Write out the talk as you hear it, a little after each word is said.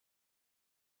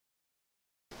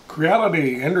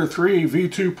Creality Ender 3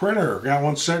 V2 printer. Got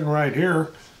one sitting right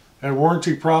here. Had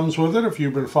warranty problems with it if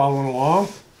you've been following along.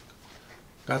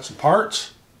 Got some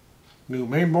parts, new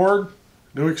mainboard,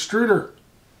 new extruder.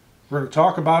 We're going to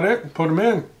talk about it and put them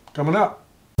in. Coming up.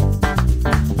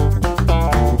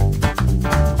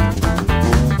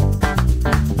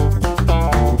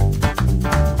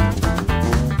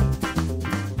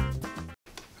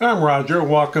 I'm Roger.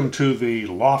 Welcome to the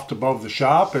loft above the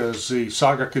shop as the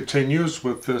saga continues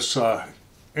with this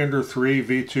Ender 3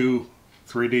 V2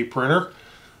 3D printer.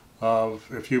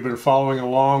 If you've been following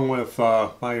along with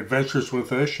my adventures with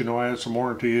this, you know I had some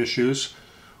warranty issues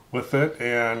with it,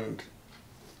 and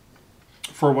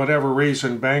for whatever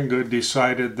reason Banggood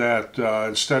decided that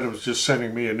instead of just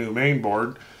sending me a new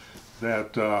mainboard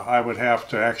that I would have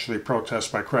to actually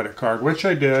protest my credit card, which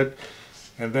I did,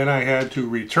 and then I had to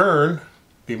return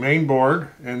the mainboard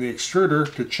and the extruder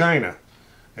to China,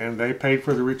 and they paid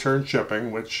for the return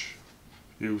shipping, which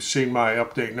you've seen my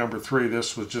update number 3.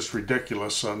 This was just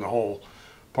ridiculous on the whole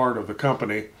part of the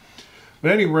company.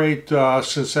 At any rate,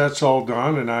 since that's all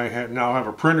done and I now have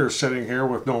a printer sitting here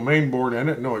with no mainboard in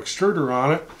it, no extruder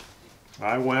on it,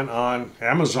 I went on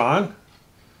Amazon,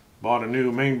 bought a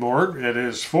new mainboard. It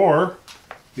is for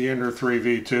the Ender 3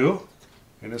 V2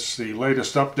 and it's the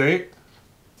latest update.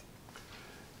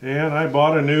 And I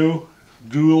bought a new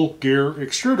dual gear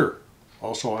extruder,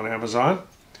 also on Amazon.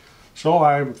 So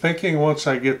I'm thinking once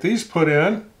I get these put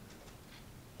in,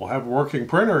 we'll have a working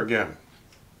printer again.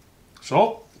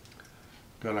 So,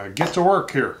 gonna get to work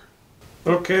here.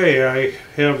 Okay, I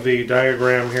have the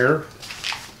diagram here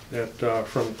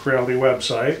from Creality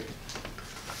website.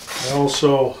 I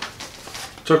also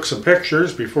took some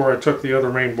pictures before I took the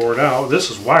other main board out. This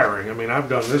is wiring. I mean, I've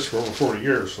done this for over 40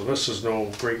 years, so this is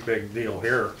no great big deal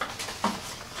here.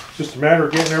 Just a matter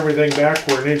of getting everything back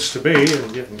where it needs to be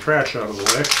and getting trash out of the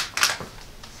way.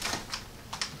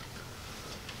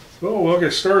 So we'll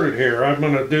get started here. I'm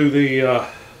going to do the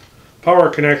power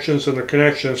connections and the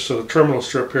connections to the terminal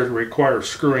strip here that require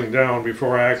screwing down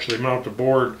before I actually mount the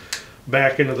board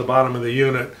back into the bottom of the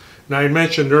unit. Now, I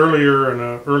mentioned earlier in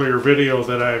an earlier video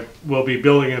that I will be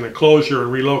building an enclosure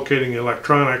and relocating the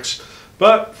electronics,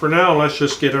 but for now let's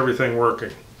just get everything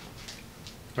working.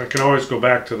 I can always go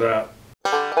back to that.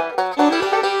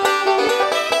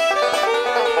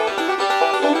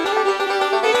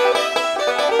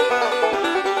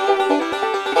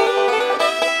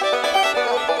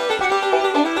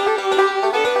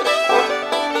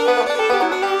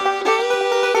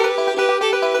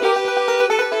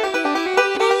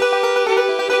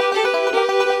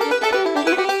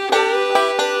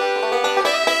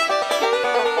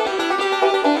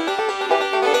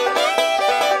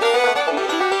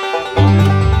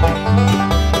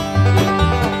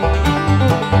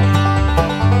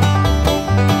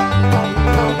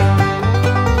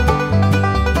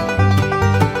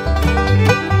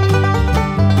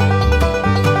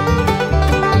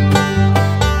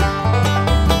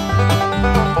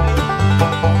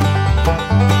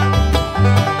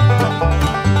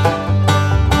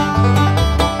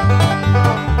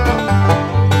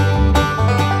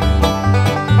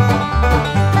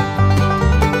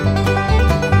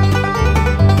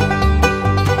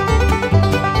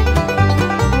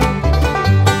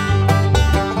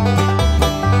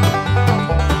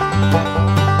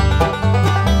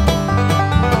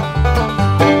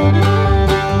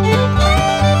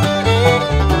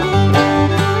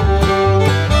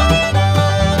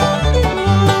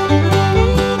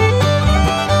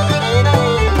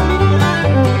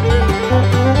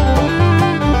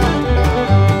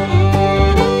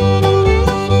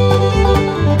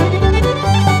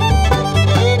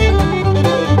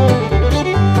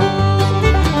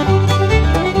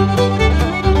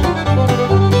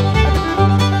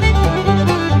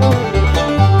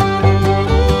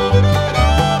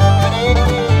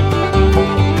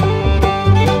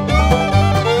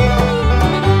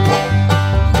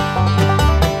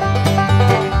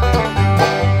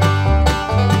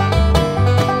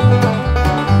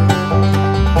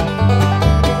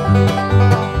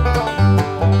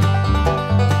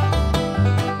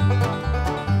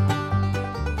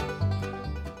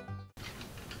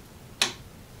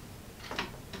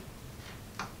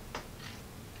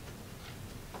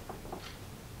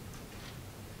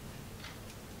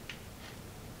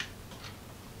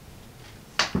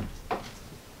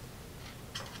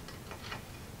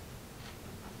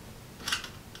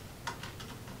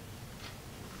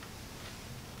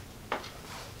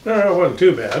 It wasn't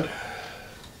too bad.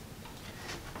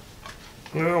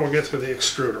 Now we'll get to the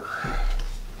extruder.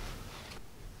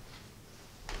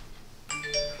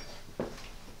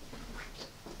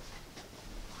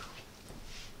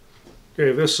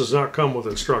 Okay, this does not come with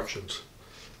instructions,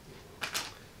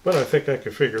 but I think I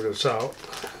can figure this out.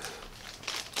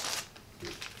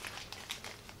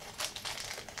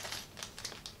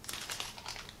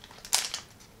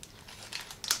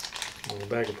 A little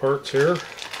bag of parts here.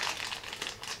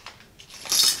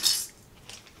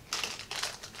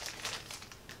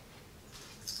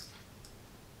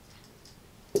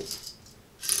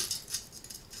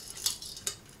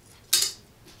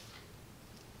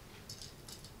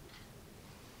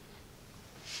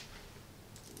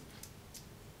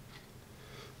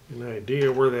 An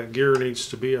idea where that gear needs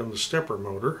to be on the stepper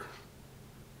motor.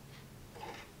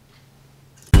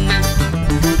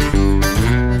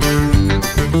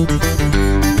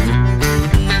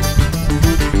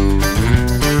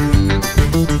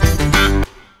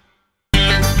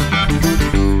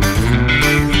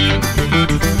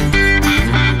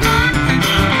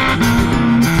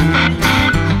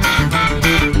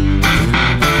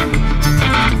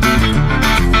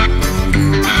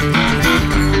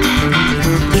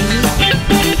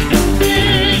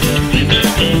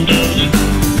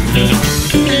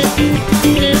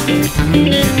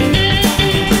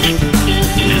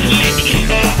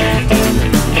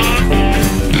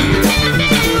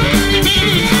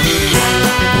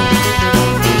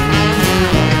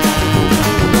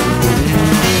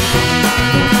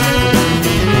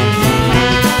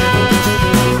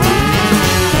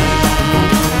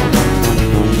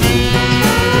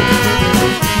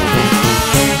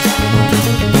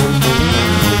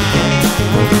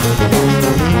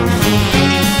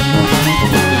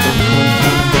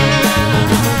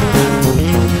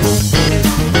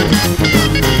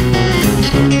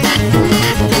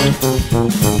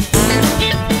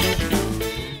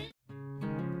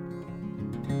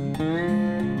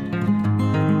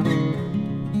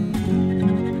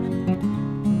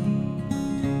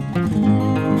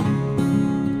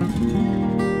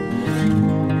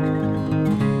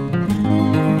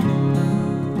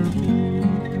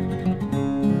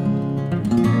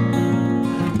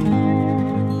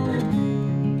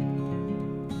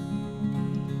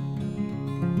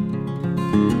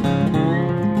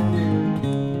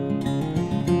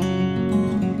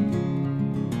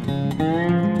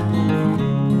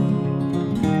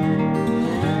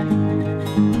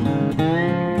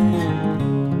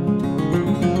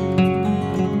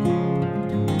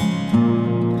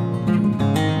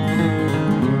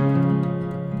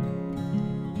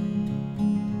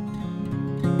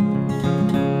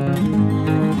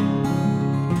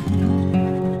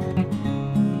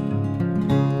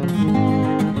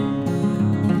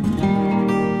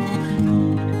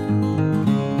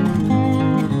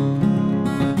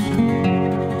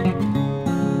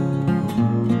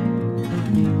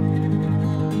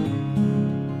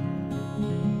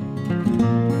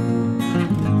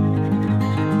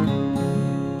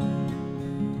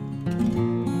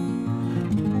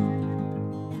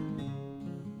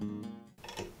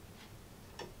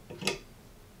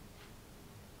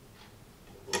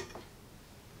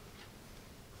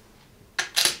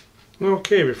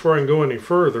 Okay, before I can go any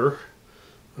further,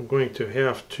 I'm going to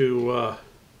have to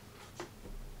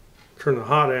turn the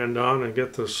hot end on and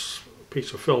get this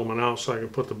piece of filament out so I can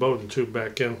put the Bowden tube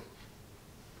back in.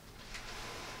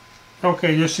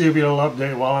 Okay, just to give you a little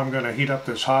update while I'm going to heat up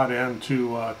this hot end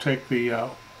to take the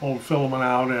old filament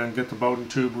out and get the Bowden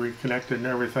tube reconnected and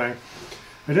everything.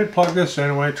 I did plug this in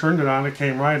anyway, turned it on, it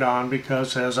came right on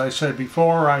because, as I said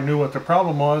before, I knew what the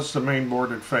problem was. The main board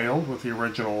had failed with the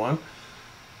original one.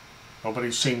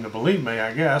 Nobody seemed to believe me,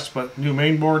 I guess, but new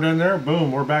main board in there,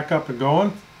 boom, we're back up and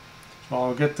going. So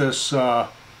I'll get this I'll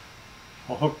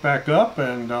hook back up,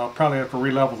 and I'll probably have to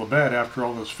re-level the bed after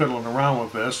all this fiddling around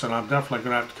with this, and I'm definitely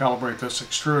going to have to calibrate this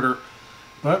extruder,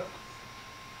 but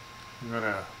I'm going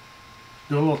to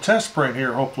do a little test print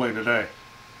here hopefully today.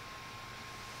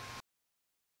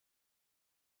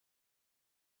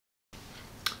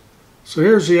 So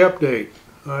here's the update.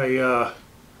 I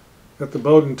got the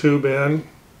Bowden tube in,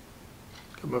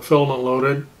 got my filament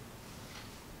loaded,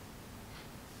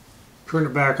 turned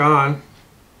it back on,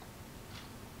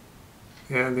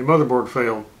 and the motherboard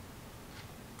failed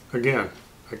again.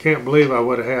 I can't believe I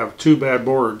would have two bad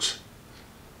boards.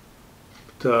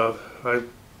 But, I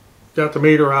got the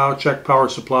meter out, checked power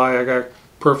supply, I got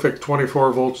perfect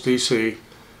 24 volts DC.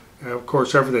 And of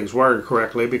course everything's wired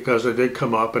correctly because it did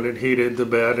come up and it heated the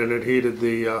bed and it heated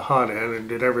the hot end and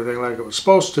did everything like it was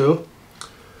supposed to.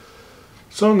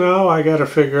 So now I got to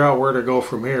figure out where to go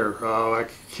from here. I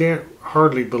can't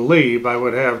hardly believe I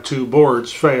would have two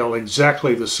boards fail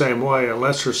exactly the same way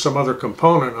unless there's some other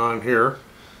component on here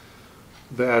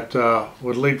that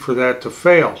would lead for that to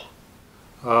fail.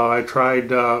 I tried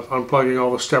unplugging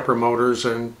all the stepper motors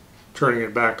and turning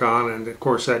it back on, and of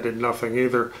course that did nothing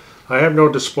either. I have no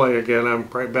display again. I'm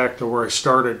right back to where I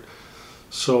started.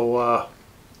 So I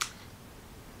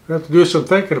have to do some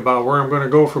thinking about where I'm going to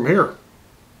go from here.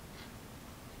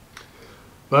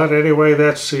 But anyway,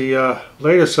 that's the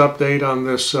latest update on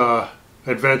this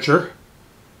adventure.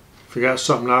 If you got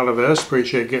something out of this,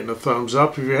 appreciate getting a thumbs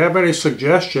up. If you have any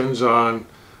suggestions on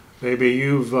maybe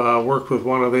you've worked with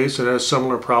one of these that has a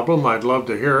similar problem, I'd love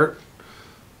to hear it.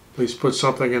 Please put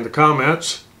something in the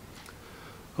comments.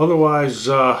 Otherwise,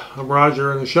 I'm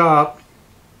Roger in the shop,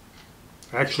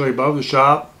 actually above the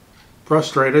shop,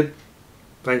 frustrated.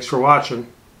 Thanks for watching.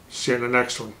 See you in the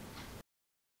next one.